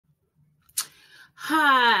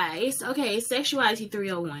Hi, it's okay. It's Sexuality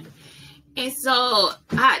 301, and so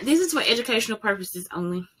this is for educational purposes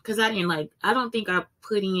only because I don't think I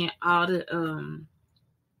put in all the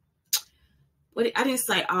I didn't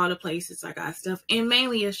cite all the places I got stuff, and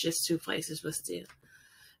mainly it's just 2 places, but still.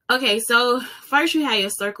 Okay, so first you have your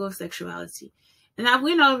circle of sexuality, and I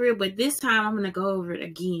went over it, but this time I'm gonna go over it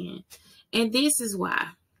again, and this is why.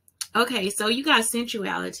 Okay, so you got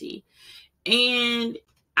sensuality, and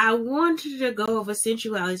I wanted to go over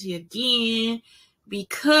sensuality again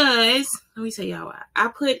because let me tell y'all why. I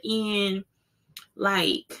put in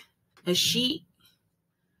like a sheet.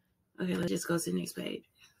 Okay, let's just go to the next page.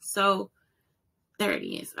 So there it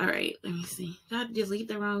is. All right, let me see. Did I delete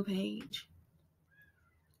the wrong page?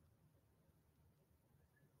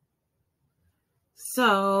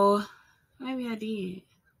 So maybe I did.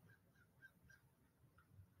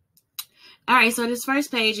 All right, so this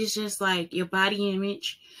first page is just like your body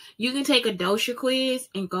image. You can take a dosha quiz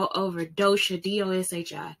and go over dosha,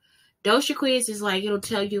 D-O-S-H-I. Dosha quiz is like, it'll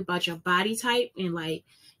tell you about your body type and like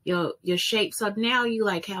your shape. So now you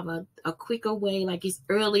like have a quicker way, like it's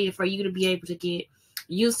earlier for you to be able to get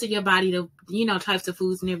used to your body, to, types of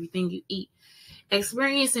foods and everything you eat.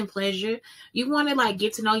 Experience and pleasure. You want to like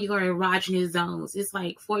get to know your erogenous zones. It's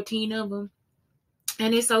like 14 of them.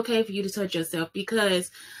 And it's okay for you to touch yourself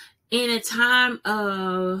because in a time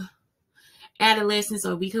of adolescence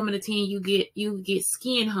or becoming a teen, you get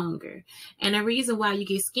skin hunger. And the reason why you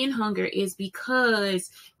get skin hunger is because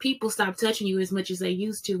people stop touching you as much as they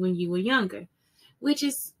used to when you were younger, which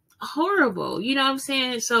is horrible. You know what I'm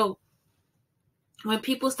saying? So when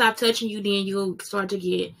people stop touching you, then you'll start to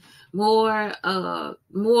get more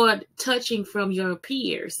touching from your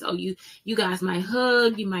peers. So you guys might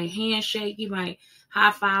hug, you might handshake, you might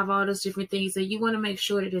high five, all those different things. And you want to make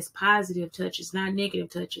sure that it's positive touches, not negative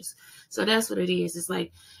touches. So that's what it is. It's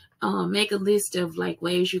like make a list of like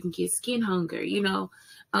ways you can get skin hunger,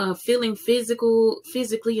 feeling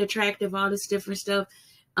physically attractive, all this different stuff.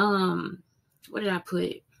 What did I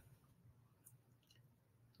put?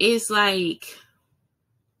 It's like,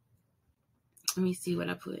 let me see what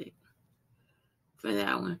I put for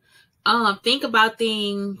that one. Think about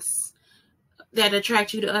things that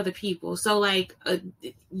attract you to other people. So like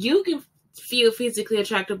you can feel physically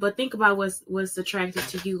attractive, but think about what's attractive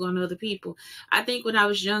to you on other people. I think when I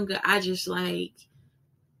was younger, I just like,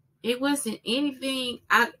 it wasn't anything.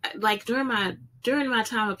 I like during my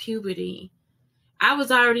time of puberty, I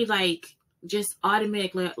was already like just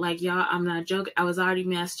automatically like y'all, I'm not joking, I was already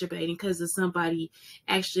masturbating because of somebody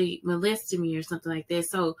actually molested me or something like that.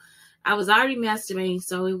 So I was already masturbating,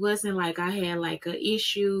 so it wasn't like I had like an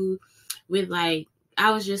issue with like,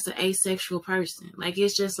 I was just an asexual person. Like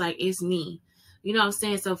it's just like, it's me. You know what I'm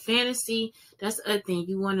saying? So fantasy, that's the other thing.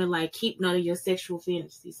 You want to like keep note of your sexual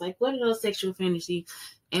fantasies. Like what are those sexual fantasies?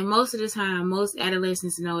 And most of the time, most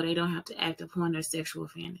adolescents know they don't have to act upon their sexual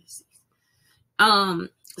fantasies.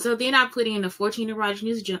 So then I put in the 14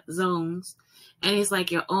 erogenous zones, and it's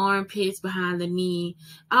like your armpits, behind the knee.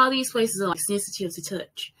 All these places are like sensitive to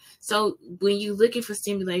touch. So when you're looking for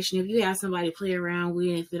stimulation, if you have somebody to play around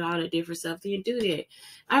with and all the different stuff, then do that.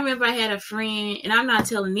 I remember I had a friend, and I'm not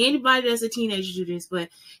telling anybody that's a teenager to do this, but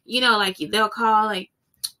like they'll call like,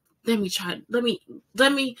 let me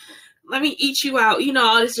eat you out,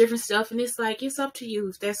 all this different stuff. And it's like, it's up to you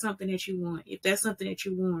if that's something that you want,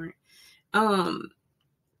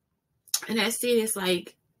 and that's it. It's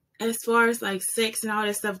like, as far as like sex and all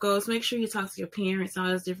that stuff goes, make sure you talk to your parents and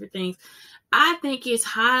all those different things. I think it's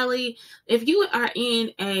if you are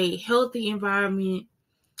in a healthy environment,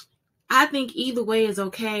 I think either way is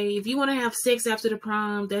okay. If you want to have sex after the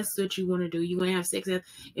prom, that's what you want to do. You want to have sex if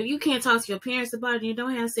you can't talk to your parents about it, then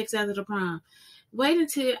don't have sex after the prom. Wait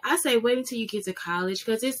until you get to college,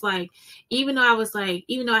 because it's like, even though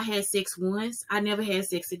I had sex once, I never had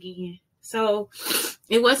sex again. So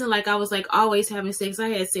it wasn't like I was like always having sex. I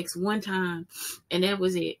had sex one time and that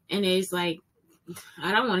was it. And it's like,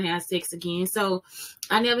 I don't want to have sex again. So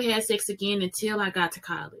I never had sex again until I got to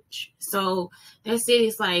college. So that's it.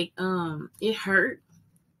 It's like, it hurt.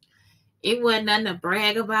 It wasn't nothing to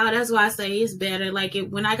brag about. That's why I say it's better. Like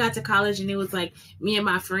when I got to college and it was like me and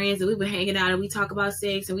my friends and we were hanging out and we talk about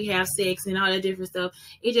sex and we have sex and all that different stuff,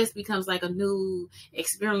 it just becomes like a new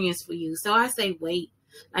experience for you. So I say wait.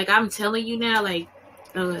 Like I'm telling you now, like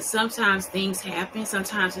sometimes things happen.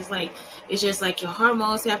 Sometimes it's just like your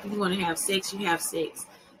hormones happen. You want to have sex, you have sex.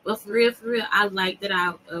 But for real, I like that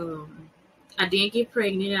I didn't get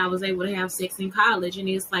pregnant and I was able to have sex in college. And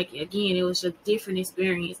it's like, again, it was a different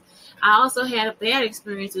experience. I also had a bad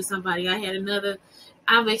experience with somebody.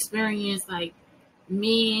 I've experienced like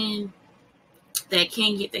men that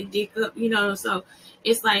can't get their dick up, you know. So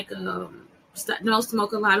it's like don't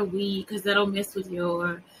smoke a lot of weed because that'll mess with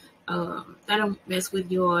your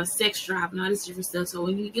sex drive and all this different stuff. So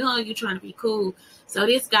when you're trying to be cool. So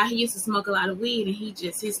this guy, he used to smoke a lot of weed, and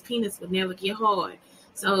his penis would never get hard.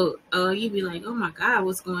 So you'd be like, oh my God,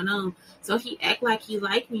 what's going on? So he act like he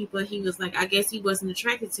liked me, but he was like, I guess he wasn't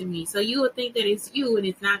attracted to me. So you would think that it's you, and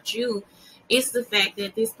it's not you. It's the fact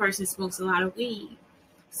that this person smokes a lot of weed.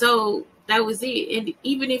 So that was it. And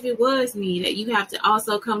even if it was me, that you have to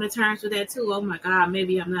also come to terms with that too. Oh my God,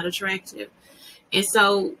 maybe I'm not attractive. And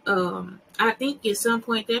so I think at some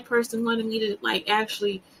point that person wanted me to like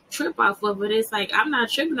actually trip off of it. It's like I'm not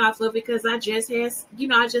tripping off of it because I just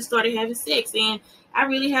just started having sex, and I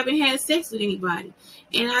really haven't had sex with anybody.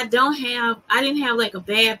 And I didn't have like a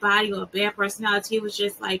bad body or a bad personality. It was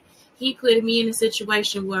just like he put me in a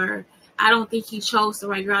situation where I don't think he chose the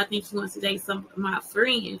right girl. I think he wants to date some of my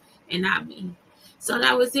friend and not me. So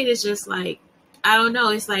that was it. It's just like, I don't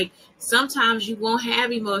know. It's like sometimes you won't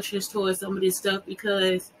have emotions towards some of this stuff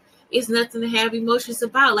because it's nothing to have emotions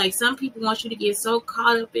about. Like some people want you to get so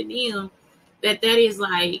caught up in them that is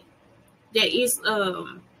like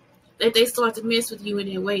that they start to mess with you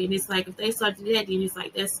in that way. And it's like if they start to do that, then it's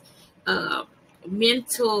like that's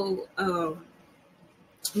mental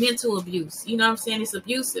abuse. You know what I'm saying? It's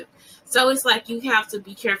abusive. So it's like you have to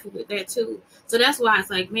be careful with that too. So that's why it's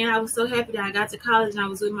like, man, I was so happy that I got to college and I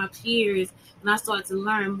was with my peers and I started to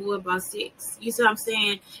learn more about sex. You see what I'm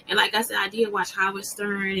saying? And like I said, I did watch Howard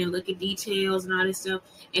Stern and look at details and all this stuff,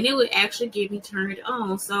 and it would actually get me turned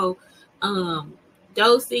on. So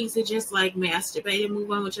those things are just like masturbate and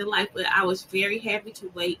move on with your life. But I was very happy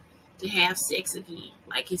to wait to have sex again.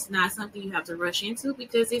 Like it's not something you have to rush into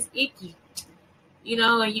because it's icky. You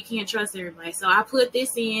know, and you can't trust everybody. So I put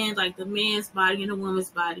this in like the man's body and the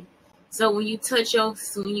woman's body. So when you touch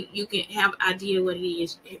you can have an idea what it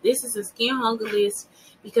is. This is a skin hunger list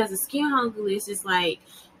because the skin hunger list is like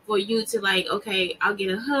for you to like, okay, I'll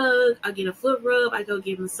get a hug, I'll get a foot rub, I go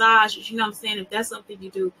get massages. You know what I'm saying? If that's something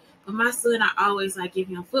you do. For my son, I always like give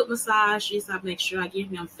him foot massages. I make sure I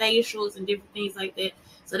give him facials and different things like that.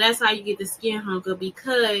 So that's how you get the skin hunger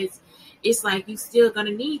because it's like you still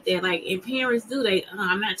gonna need that. Like, and parents do you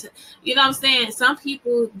know what I'm saying? Some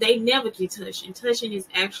people, they never get touched, and touching is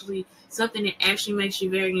actually something that actually makes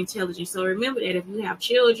you very intelligent. So remember that if you have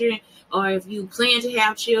children, or if you plan to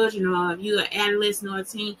have children, or if you're an adolescent or a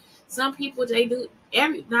teen, some people they do.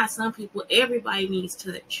 Not some people. Everybody needs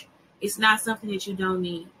touch. It's not something that you don't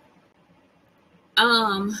need.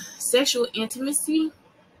 Sexual intimacy.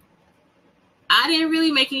 I didn't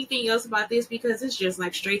really make anything else about this because it's just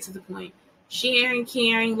like straight to the point. Sharing,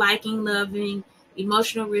 caring, liking, loving,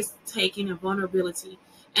 emotional risk taking, and vulnerability.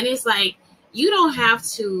 And it's like you don't have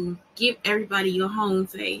to give everybody your home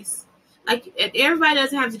face. Like everybody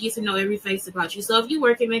doesn't have to get to know every face about you. So if you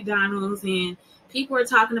work at McDonald's and people are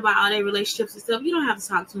talking about all their relationships and stuff, you don't have to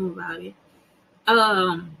talk to them about it.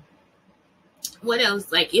 What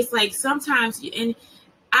else? Like it's like sometimes and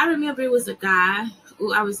I remember it was a guy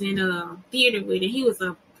who I was in a theater with,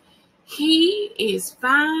 and he is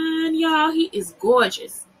fine, y'all. He is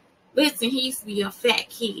gorgeous. Listen, he used to be a fat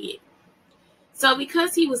kid. So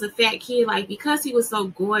because he was a fat kid, like because he was so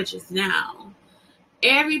gorgeous now,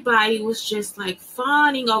 everybody was just like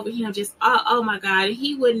fawning over him, just oh my God. And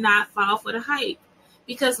he would not fall for the hype.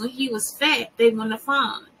 Because when he was fat, they wouldn't have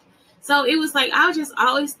fawned. So it was like I just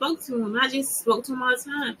always spoke to him. I just spoke to him all the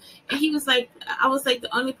time. And he was like, I was like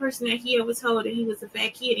the only person that he ever told that he was a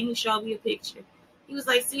fat kid. And he showed me a picture. He was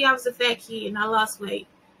like, see, I was a fat kid and I lost weight.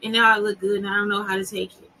 And now I look good and I don't know how to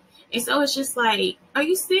take it. And so it's just like, are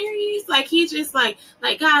you serious? Like he just like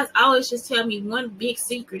guys always just tell me one big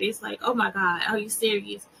secret. It's like, oh my God, are you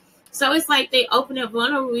serious? So it's like they open up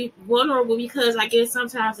vulnerable because I guess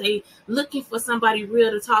sometimes they looking for somebody real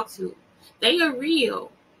to talk to. They are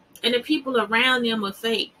real. And the people around them are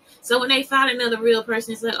fake. So when they find another real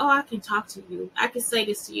person, it's like, oh, I can talk to you. I can say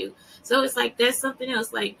this to you. So it's like that's something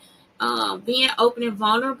else. Like being open and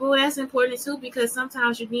vulnerable, that's important too, because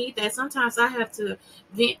sometimes you need that. Sometimes I have to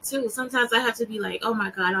vent too. Sometimes I have to be like, oh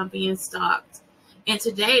my God, I'm being stalked. And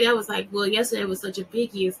today that was like, well, yesterday was such a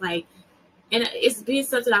biggie. It's like, and it's been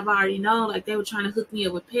something I've already known. Like they were trying to hook me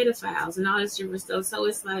up with pedophiles and all this different stuff. So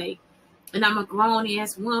it's like, and I'm a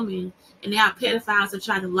grown-ass woman, and now pedophiles are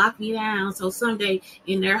trying to lock me down so someday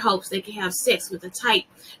in their hopes they can have sex with a tight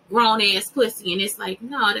grown-ass pussy. And it's like,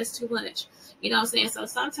 no, that's too much. You know what I'm saying? So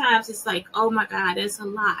sometimes it's like, oh my God, that's a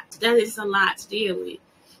lot. That is a lot to deal with.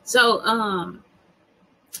 So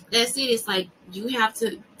that's it. It's like you have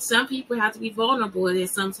to. Some people have to be vulnerable with it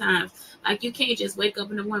sometimes. Like you can't just wake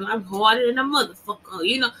up in the morning. I'm harder than a motherfucker,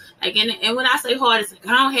 you know. Like and when I say hard, it's like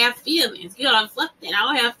I don't have feelings. You know, fuck that. I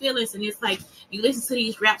don't have feelings, and it's like you listen to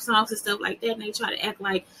these rap songs and stuff like that, and they try to act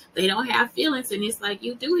like they don't have feelings, and it's like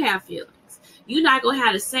you do have feelings. You're not gonna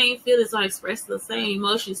have the same feelings or express the same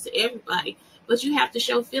emotions to everybody, but you have to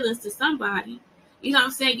show feelings to somebody. You know what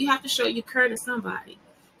I'm saying? You have to show you care to somebody.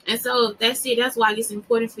 And so that's it. That's why it's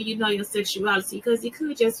important for you to know your sexuality, because it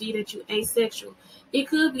could just be that you're asexual. It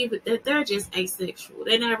could be that they're just asexual.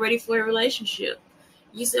 They're not ready for a relationship.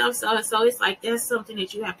 You see what I'm saying? So it's like that's something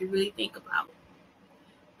that you have to really think about.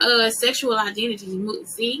 Sexual identity.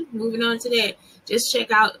 See, moving on to that. Just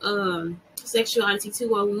check out Sexuality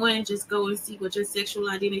 201 and just go and see what your sexual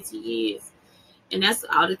identity is. And that's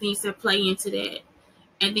all the things that play into that.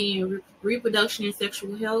 And then reproduction and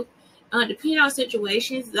sexual health. Depending on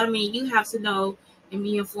situations, I mean, you have to know and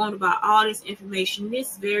be informed about all this information.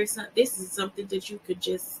 This is something that you could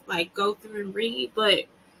just like go through and read, but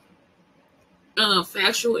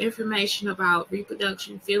factual information about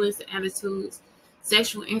reproduction, feelings, and attitudes,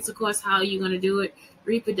 sexual intercourse, how you're going to do it,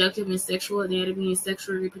 reproductive and sexual anatomy, and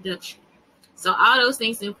sexual reproduction. So all those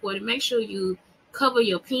things are important. Make sure you cover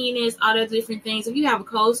your penis, all those different things. If you have a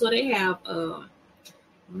cold sore, they have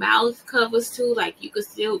mouth covers too. Like you could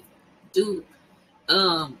still do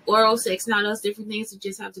oral sex and all those different things. You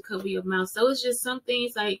just have to cover your mouth. So it's just some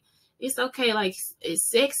things like it's okay. Like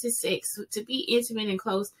sex is sex. To be intimate and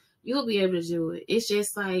close, you'll be able to do it. It's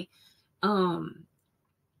just like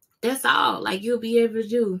that's all. Like you'll be able to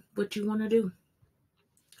do what you want to do,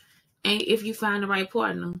 and if you find the right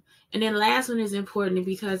partner. And then the last one is important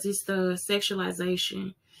because it's the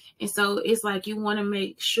sexualization. And so it's like you want to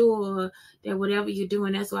make sure that whatever you're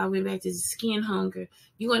doing, that's why I went back to the skin hunger.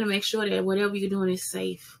 You want to make sure that whatever you're doing is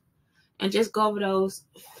safe. And just go over those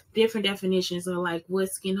different definitions of like what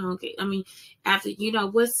skin hunger. I mean, after you know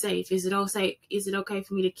what's safe. Is it okay? Is it okay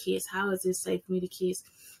for me to kiss? How is it safe for me to kiss?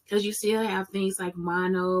 Because you still have things like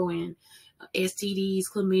mono and STDs,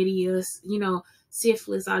 chlamydia, you know,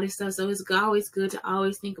 syphilis, all this stuff. So it's always good to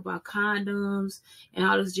always think about condoms and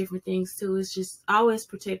all those different things too. It's just always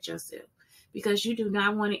protect yourself, because you do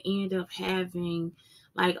not want to end up having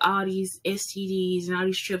like all these STDs and all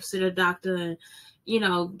these trips to the doctor and, you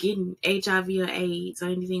know, getting HIV or AIDS or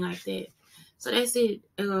anything like that. So that's it.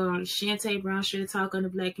 Shante Brown Sugar Talk on the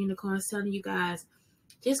Black Unicorns, telling you guys,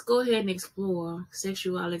 just go ahead and explore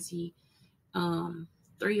Sexuality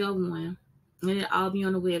 301. And it'll all be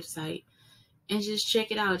on the website. And just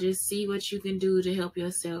check it out. Just see what you can do to help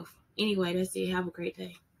yourself. Anyway, that's it. Have a great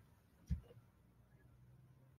day.